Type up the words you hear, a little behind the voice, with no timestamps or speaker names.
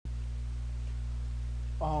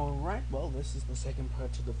Alright, well, this is the second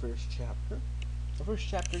part to the first chapter. The first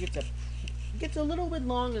chapter gets a little bit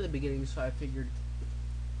long in the beginning, so I figured,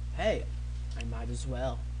 hey, I might as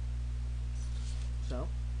well. So,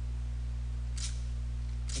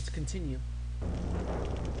 let's continue.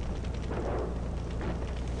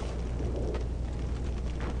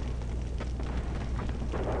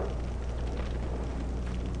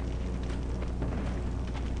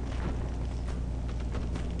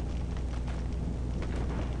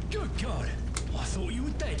 Good God! I thought you were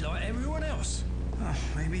dead like everyone else. Oh,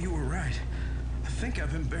 maybe you were right. I think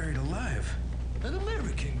I've been buried alive. An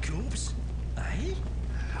American corpse? Eh?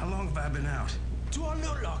 How long have I been out? Do I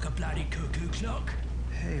look like a bloody cuckoo clock?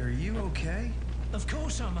 Hey, are you okay? Of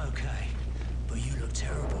course I'm okay. But you look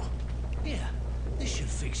terrible. Here, this should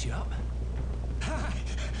fix you up.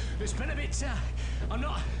 It's been a bit,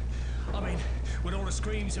 I mean, with all the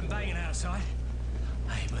screams and banging outside.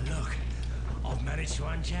 Hey, but look, I've managed to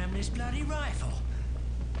unjam this bloody rifle.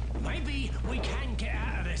 Maybe we can get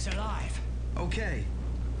out of this alive. Okay,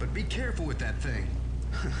 but be careful with that thing.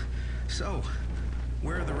 So,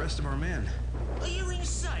 where are the rest of our men? Are you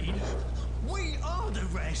insane? We are the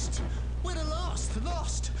rest. We're the lost,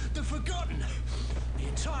 the forgotten. The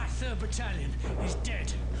entire 3rd Battalion is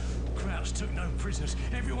dead. Krauts took no prisoners.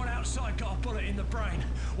 Everyone outside got a bullet in the brain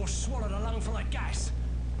or swallowed a lungful of gas.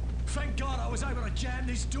 Thank God I was able to jam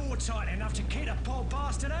this door tight enough to keep the poor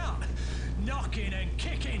bastard out. Knocking and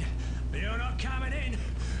kicking. You're not coming in.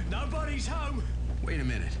 Nobody's home. Wait a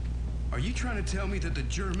minute. Are you trying to tell me that the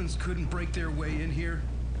Germans couldn't break their way in here?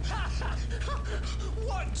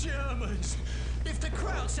 What Germans? If the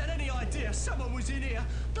Krauts had any idea someone was in here,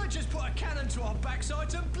 they'd just put a cannon to our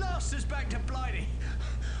backsides and blast us back to Blighty.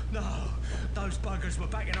 No, those buggers were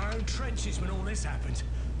back in our own trenches when all this happened.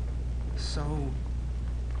 So,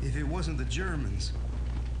 if it wasn't the Germans,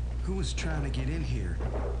 who was trying to get in here?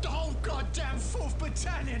 The whole goddamn 4th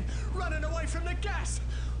Battalion running away from the gas.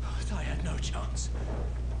 They had no chance.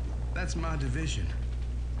 That's my division.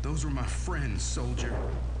 Those were my friends, soldier.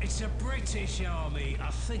 It's a British army, I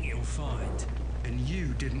think you'll find. And you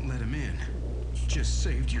didn't let them in. Just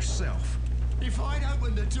saved yourself. If I'd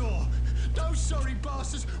opened the door, those sorry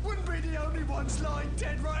bastards wouldn't be the only ones lying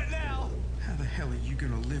dead right now. How the hell are you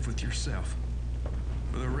gonna live with yourself?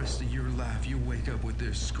 For the rest of your life, you'll wake up with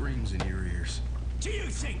their screams in your ears. Do you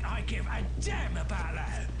think I give a damn about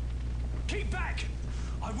that? Keep back!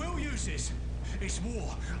 I will use this. It's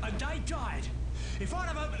war, and they died. If I'd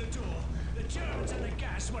have opened the door, the Germans and the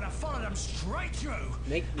gas would have followed them straight through.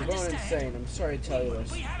 Make me going insane. I'm sorry to tell you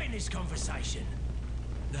this. We having this conversation.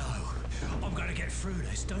 No, I'm gonna get through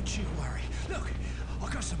this, don't you worry. Look,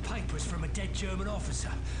 I got some papers from a dead German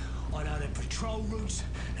officer. I know their patrol routes,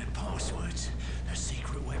 their passwords, their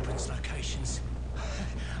secret weapons locations.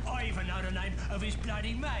 I even know the name of his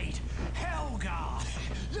bloody maid, Helga.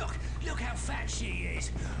 Look how fat she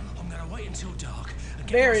is. I'm gonna wait until dark and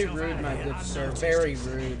get Very myself out rude, of my here good sir. unnoticed. Very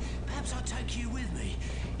rude. Perhaps I'll take you with me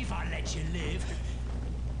if I let you live.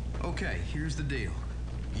 Okay, here's the deal.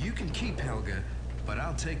 You can keep Helga, but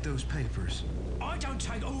I'll take those papers. I don't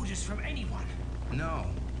take orders from anyone. No,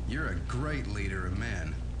 you're a great leader of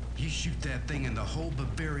men. You shoot that thing and the whole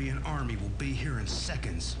Bavarian army will be here in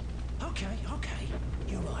seconds. Okay,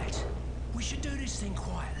 you're right. We should do this thing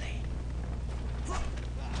quietly.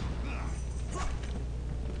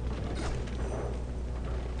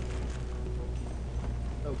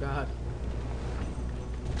 Oh God.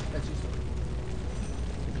 That's just...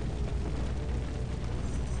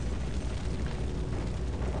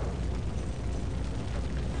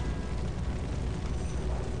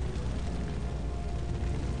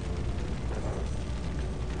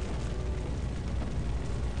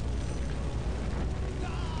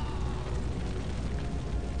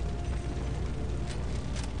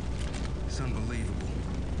 It's unbelievable.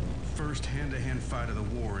 First hand-to-hand fight of the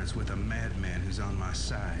war is with a madman who's on my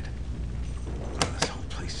side. Oh, this whole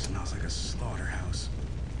place smells like a slaughterhouse.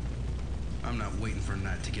 I'm not waiting for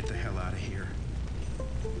night to get the hell out of here.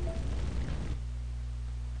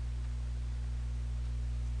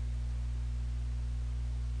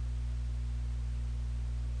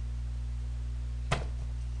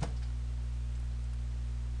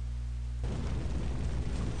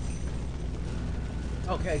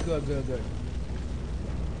 Okay, good.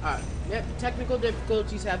 Alright, yep, technical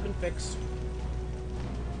difficulties have been fixed.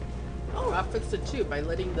 Oh, I fixed it too. By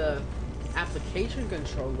letting the application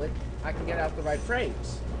control it, I can get out the right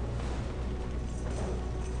frames.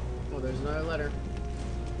 Oh, there's another letter.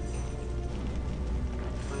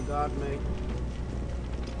 My God, mate.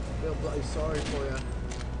 I feel bloody sorry for you.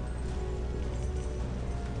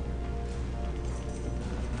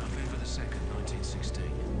 November the 2nd,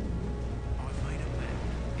 1916.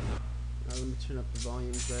 turn up the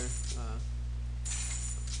volumes there.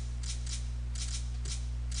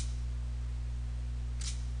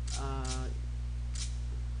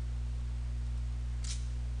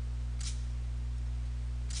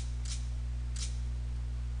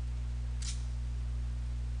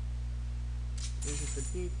 This is the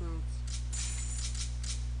defense.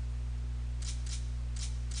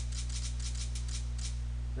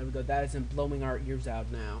 There we go. That isn't blowing our ears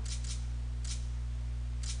out now.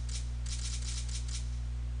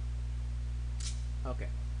 Okay.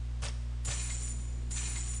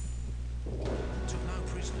 Took no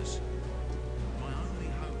prisoners. My only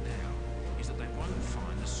hope now is that they won't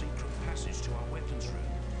find the secret passage to our weapons room,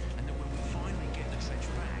 and that when we finally get the trench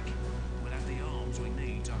back, we'll have the arms we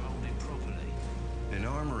need to hold it properly. An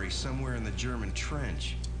armory somewhere in the German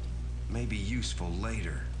trench. May be useful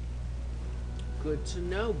later. Good to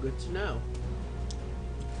know, good to know.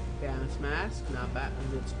 Gas mask, not bad.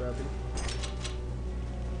 I'm good scrubbing.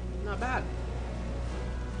 Not bad.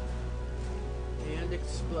 And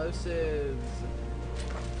explosives.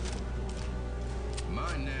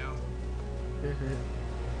 Mine now.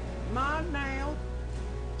 Mine now.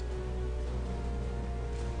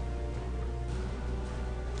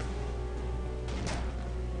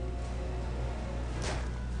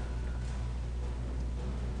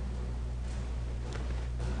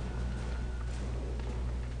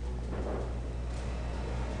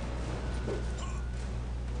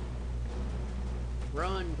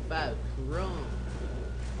 Run, folks, run.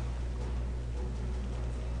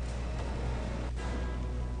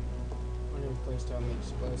 I'm gonna place down the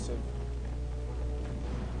explosive.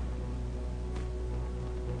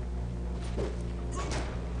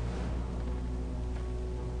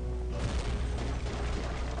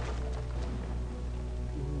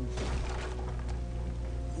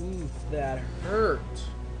 Oof, that hurt.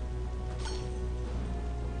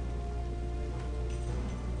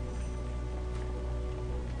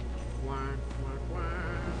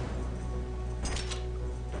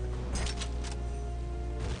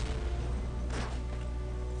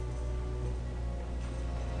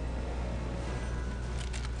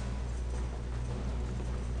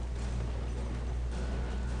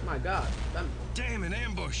 My God, Damn, an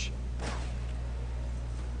ambush!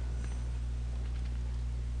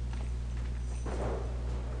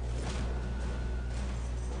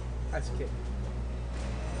 that's a kick.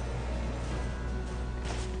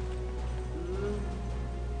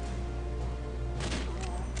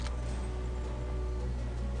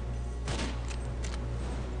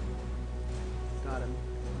 Got him.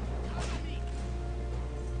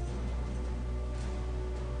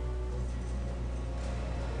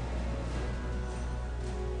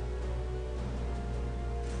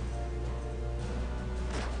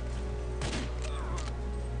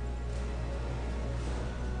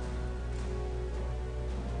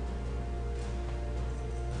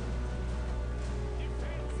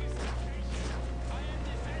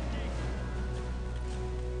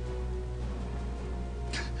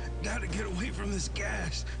 Gotta get away from this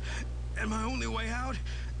gas. And my only way out?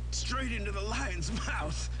 Straight into the lion's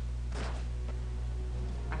mouth.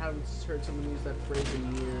 I haven't heard someone use that phrase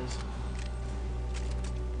in years.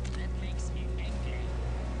 That makes me angry.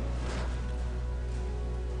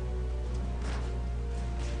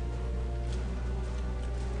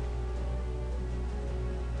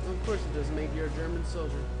 Well, of course it doesn't make you a German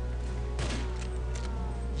soldier.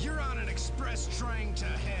 You're on an express train to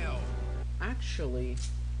hell. Actually,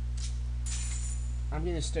 I'm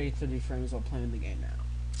gonna stay 30 frames while playing the game now.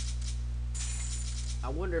 I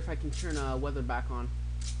wonder if I can turn weather back on.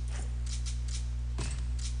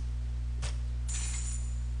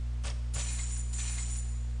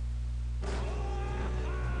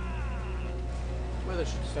 Weather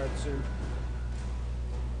should start soon.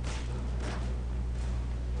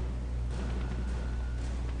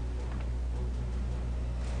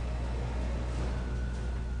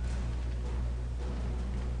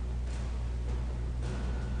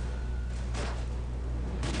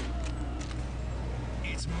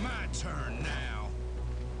 It's my turn now.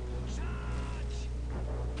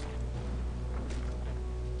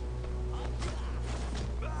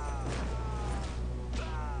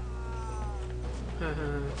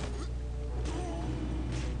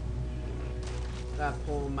 That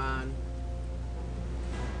poor man.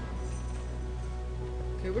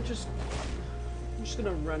 Okay, I'm just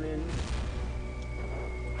gonna run in.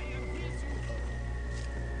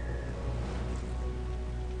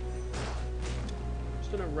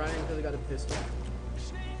 Just gonna run in because I got a pistol.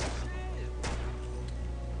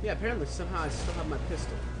 Yeah, apparently somehow I still have my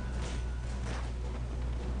pistol.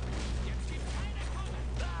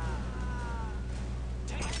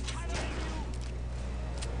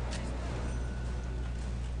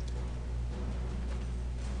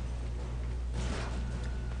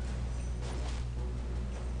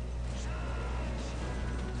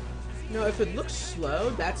 No, if it looks slow,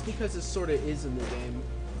 that's because it sort of is in the game.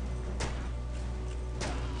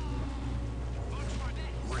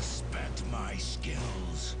 Respect my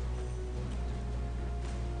skills.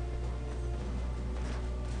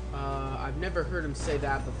 I've never heard him say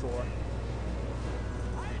that before.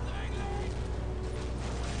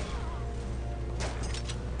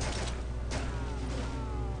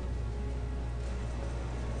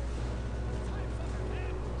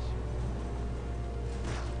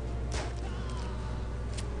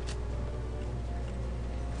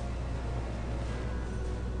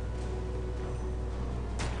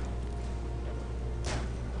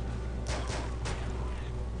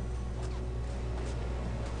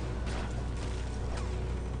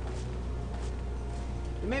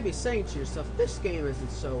 You may be saying to yourself, this game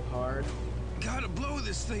isn't so hard. Gotta blow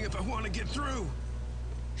this thing if I want to get through.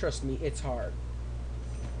 Trust me, it's hard.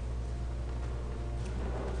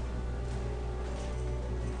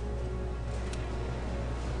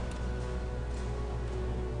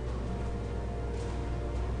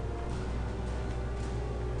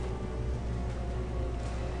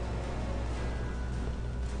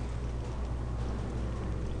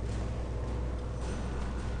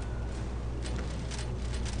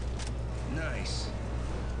 Nice.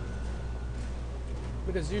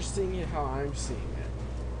 Because you're seeing it how I'm seeing it.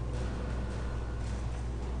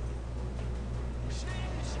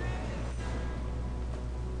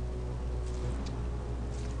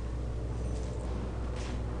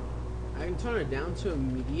 I can turn it down to a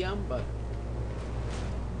medium, but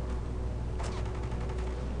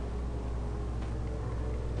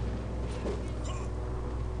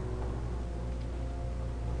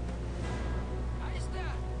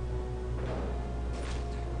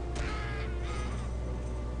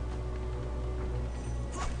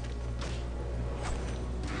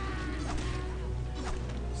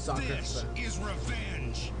soccer This fan. is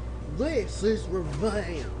revenge. This is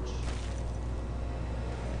revenge.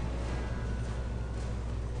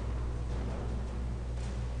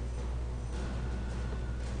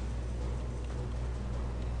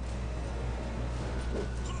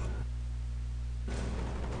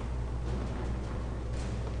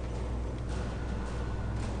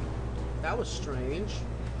 That was strange.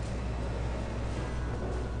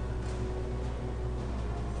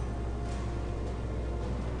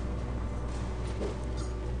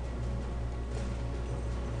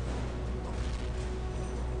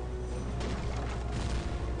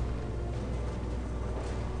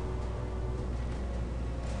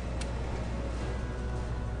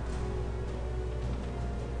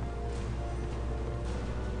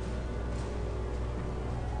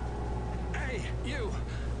 Hey, you!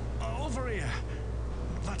 Over here.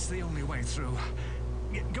 That's the only way through.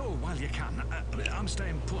 Go while you can. I'm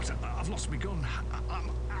staying put. I've lost my gun.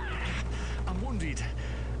 I'm wounded.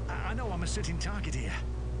 I know I'm a sitting target here.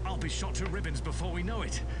 I'll be shot to ribbons before we know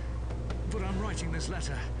it. But I'm writing this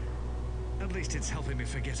letter. At least it's helping me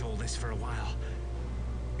forget all this for a while.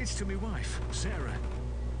 It's to my wife, Sarah.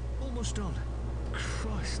 Almost done.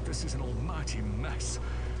 Christ, this is an almighty mess.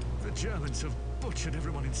 The Germans have butchered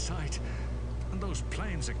everyone in sight. And those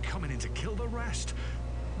planes are coming in to kill the rest.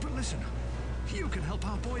 But listen, you can help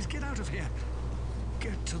our boys get out of here.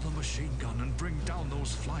 Get to the machine gun and bring down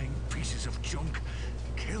those flying pieces of junk.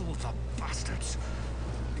 Kill the bastards.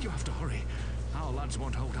 You have to hurry. Our lads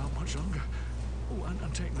won't hold out much longer. Oh,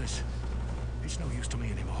 and take this. It's no use to me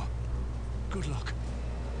anymore. Good luck.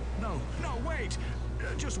 No, wait!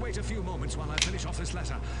 Just wait a few moments while I finish off this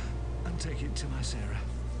letter. And take it to my Sarah.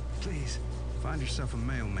 Please. Find yourself a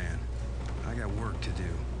mailman. I got work to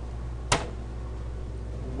do.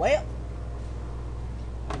 Well,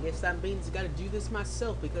 I guess that means I gotta do this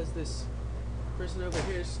myself because this person over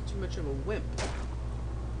here is too much of a wimp.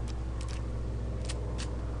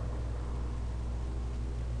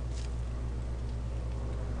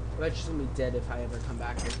 But she's gonna be dead if I ever come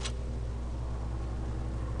back here.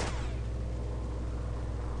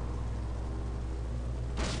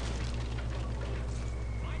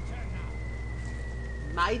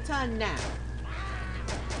 My turn now.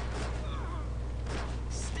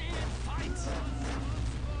 Stand, fight!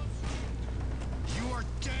 You are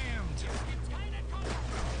damned.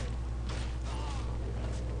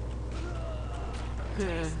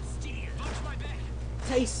 Watch my back!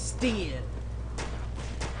 Tasty it.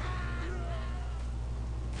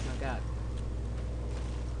 Oh God.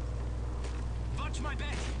 Watch my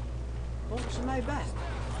back! What's my back?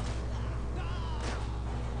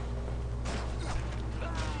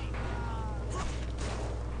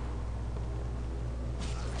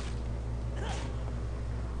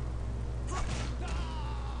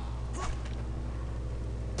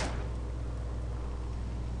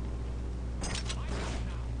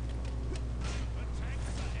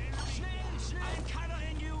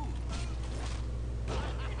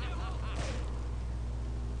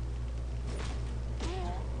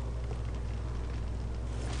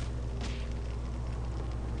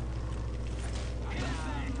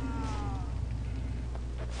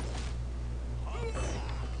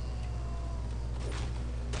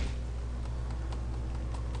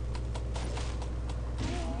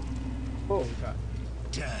 Oh, God.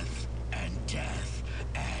 Death and death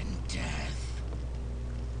and death.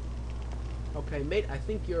 Okay, mate, I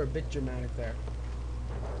think you're a bit dramatic there.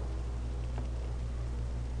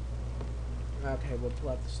 Okay, we'll pull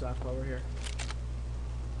out the stuff while we're here.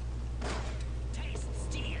 Taste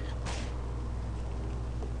steel.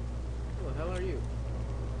 Who the hell are you?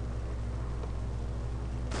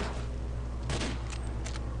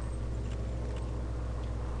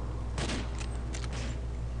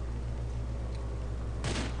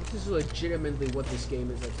 This is legitimately what this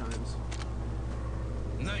game is at times.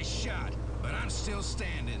 Nice shot, but I'm still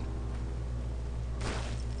standing.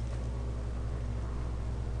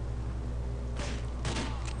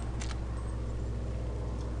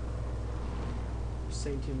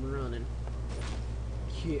 Saint him running.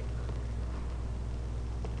 Yeah.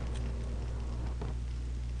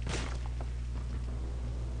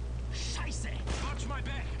 Scheiße! Watch my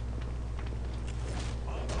back!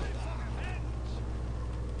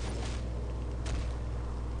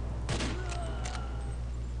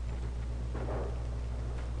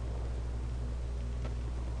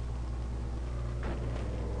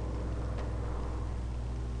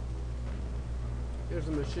 Here's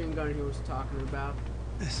the machine gun he was talking about.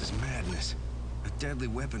 This is madness. A deadly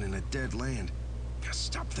weapon in a dead land. Now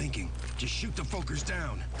stop thinking. Just shoot the folkers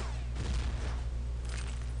down.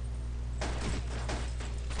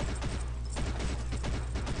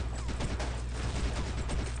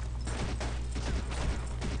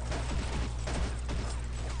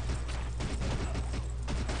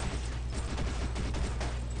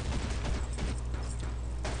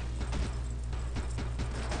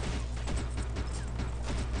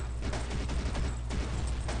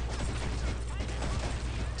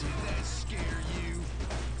 Did that scare you?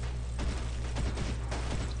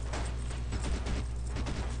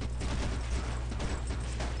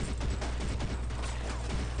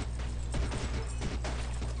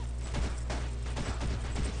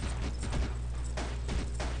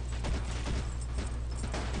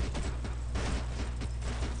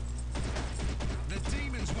 The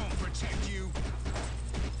demons won't protect you.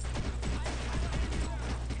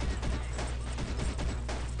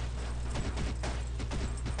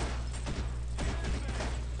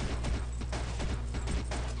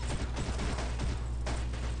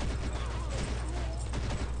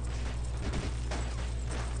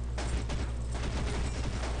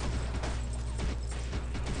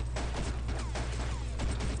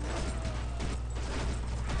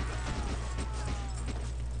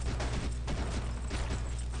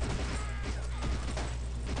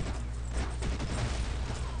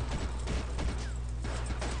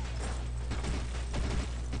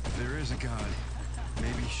 There is a God.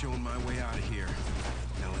 Maybe he's showing my way out of here.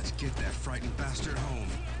 Now let's get that frightened bastard home.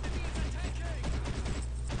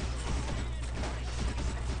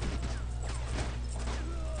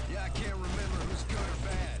 Yeah, I can't remember who's good or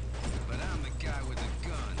bad, but I'm the guy with the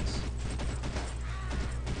guns.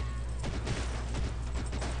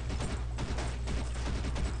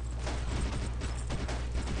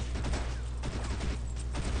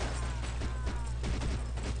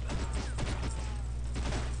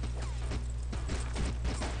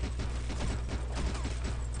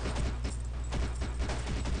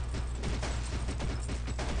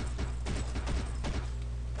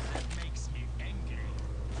 That makes me angry.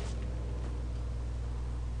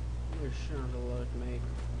 You're sure to look, mate.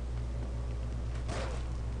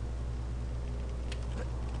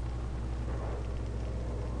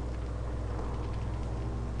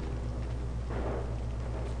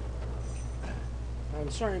 I'm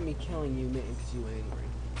sorry me killing you makes you angry.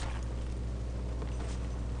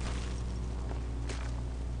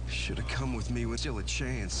 Should have come with me with still a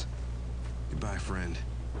chance. Goodbye, friend.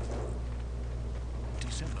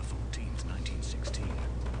 December 14th, 1916.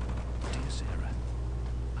 Dear Sarah,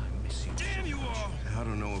 I miss you. Damn you all! I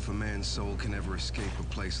don't know if a man's soul can ever escape a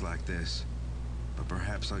place like this, but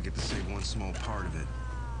perhaps I'll get to save one small part of it.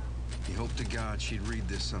 He hoped to God she'd read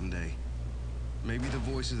this someday. Maybe the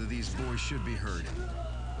voices of these boys should be heard.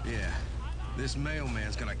 Yeah, this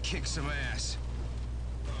mailman's gonna kick some ass.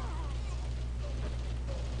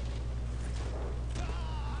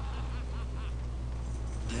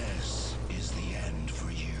 This is the end for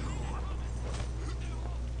you.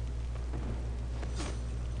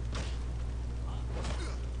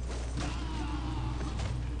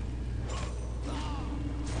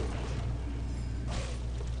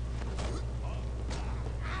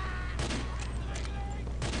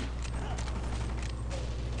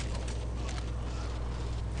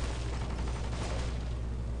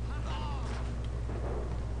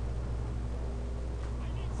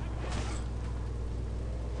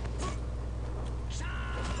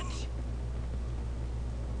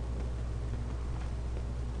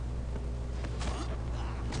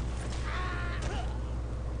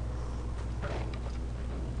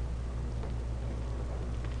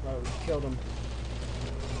 killed him.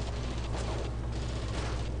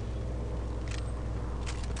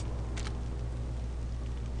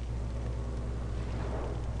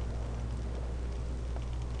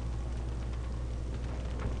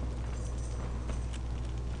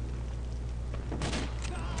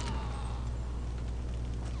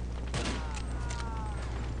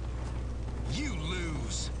 You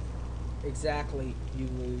lose. Exactly, you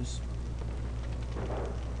lose.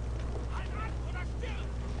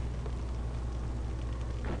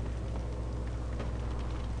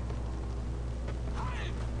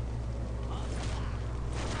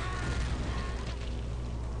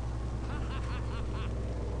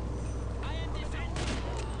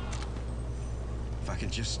 If I can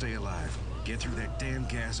just stay alive, get through that damn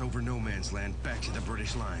gas over no man's land back to the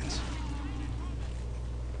British lines.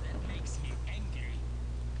 That makes me angry.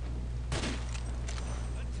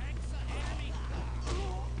 Attacks the enemy.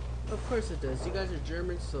 Of course it does. You guys are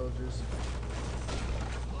German soldiers.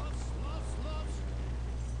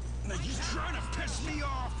 Now you trying to piss me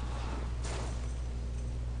off?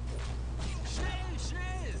 Schnell, schnell!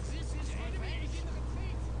 This is revenge.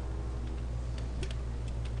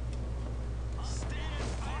 Stand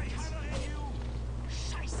by, you!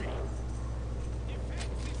 Scheiße!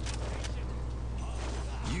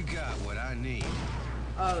 You got what I need.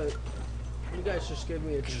 You guys just gave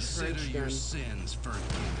me a Consider trench your gun. sins forgiven.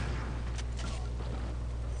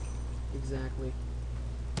 Exactly.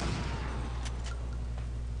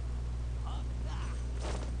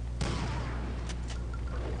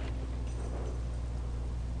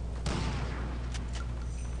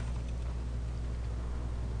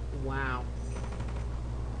 Wow.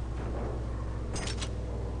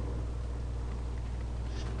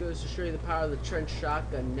 Goes to show you the power of the trench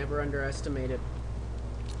shotgun. Never underestimate it.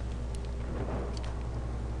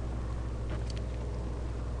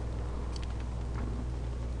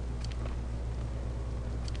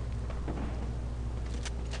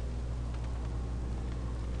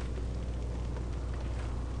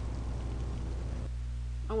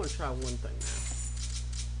 I want to try one thing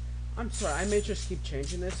now. I'm sorry, I may just keep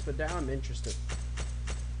changing this, but now I'm interested.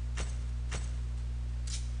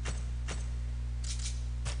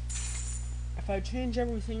 If I change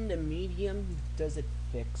everything to medium, does it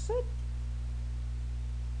fix it?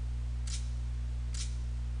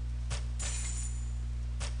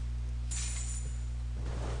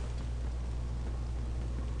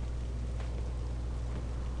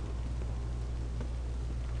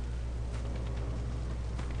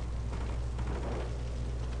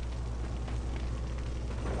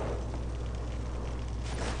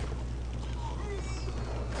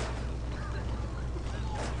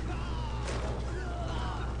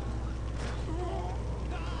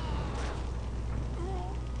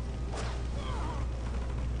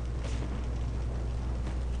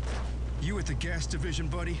 You at the gas division,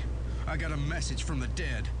 buddy? I got a message from the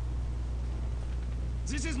dead.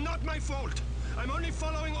 This is not my fault. I'm only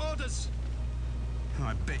following orders.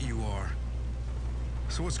 I bet you are.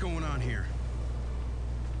 So what's going on here?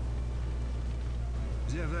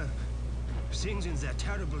 There were things in there,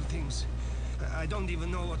 terrible things. I don't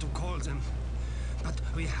even know what to call them. But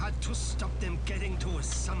we had to stop them getting to us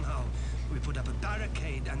somehow. We put up a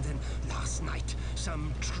barricade, and then last night,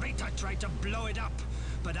 some traitor tried to blow it up.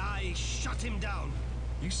 But I shut him down.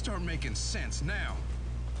 You start making sense now.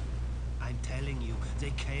 I'm telling you,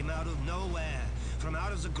 they came out of nowhere, from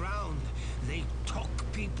out of the ground. They took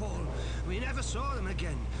people. We never saw them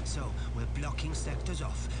again. So we're blocking sectors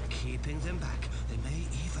off, keeping them back. They may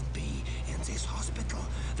even be in this hospital.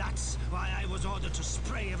 That's why I was ordered to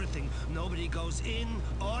spray everything. Nobody goes in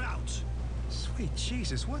or out. Sweet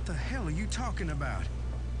Jesus, what the hell are you talking about?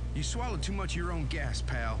 You swallowed too much of your own gas,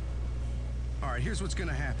 pal. All right, here's what's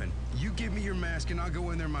gonna happen. You give me your mask and I'll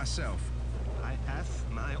go in there myself. I have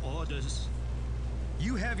my orders.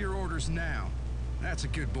 You have your orders now. That's a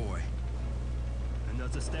good boy.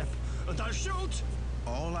 Another step, and I'll shoot!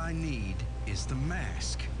 All I need is the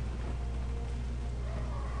mask.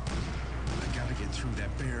 I gotta get through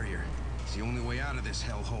that barrier. It's the only way out of this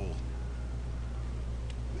hellhole.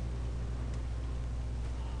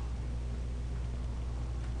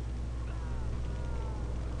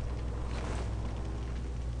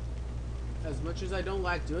 As much as I don't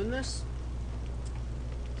like doing this,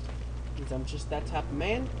 because I'm just that type of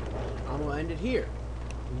man, I'm gonna end it here.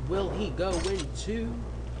 Will he go into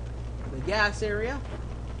the gas area?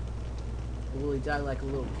 Or will he die like a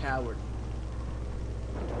little coward?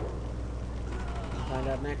 We'll find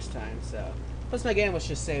out next time, so. Plus my game was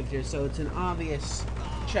just saved here, so it's an obvious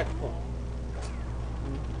checkpoint.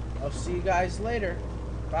 I'll see you guys later.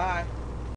 Bye.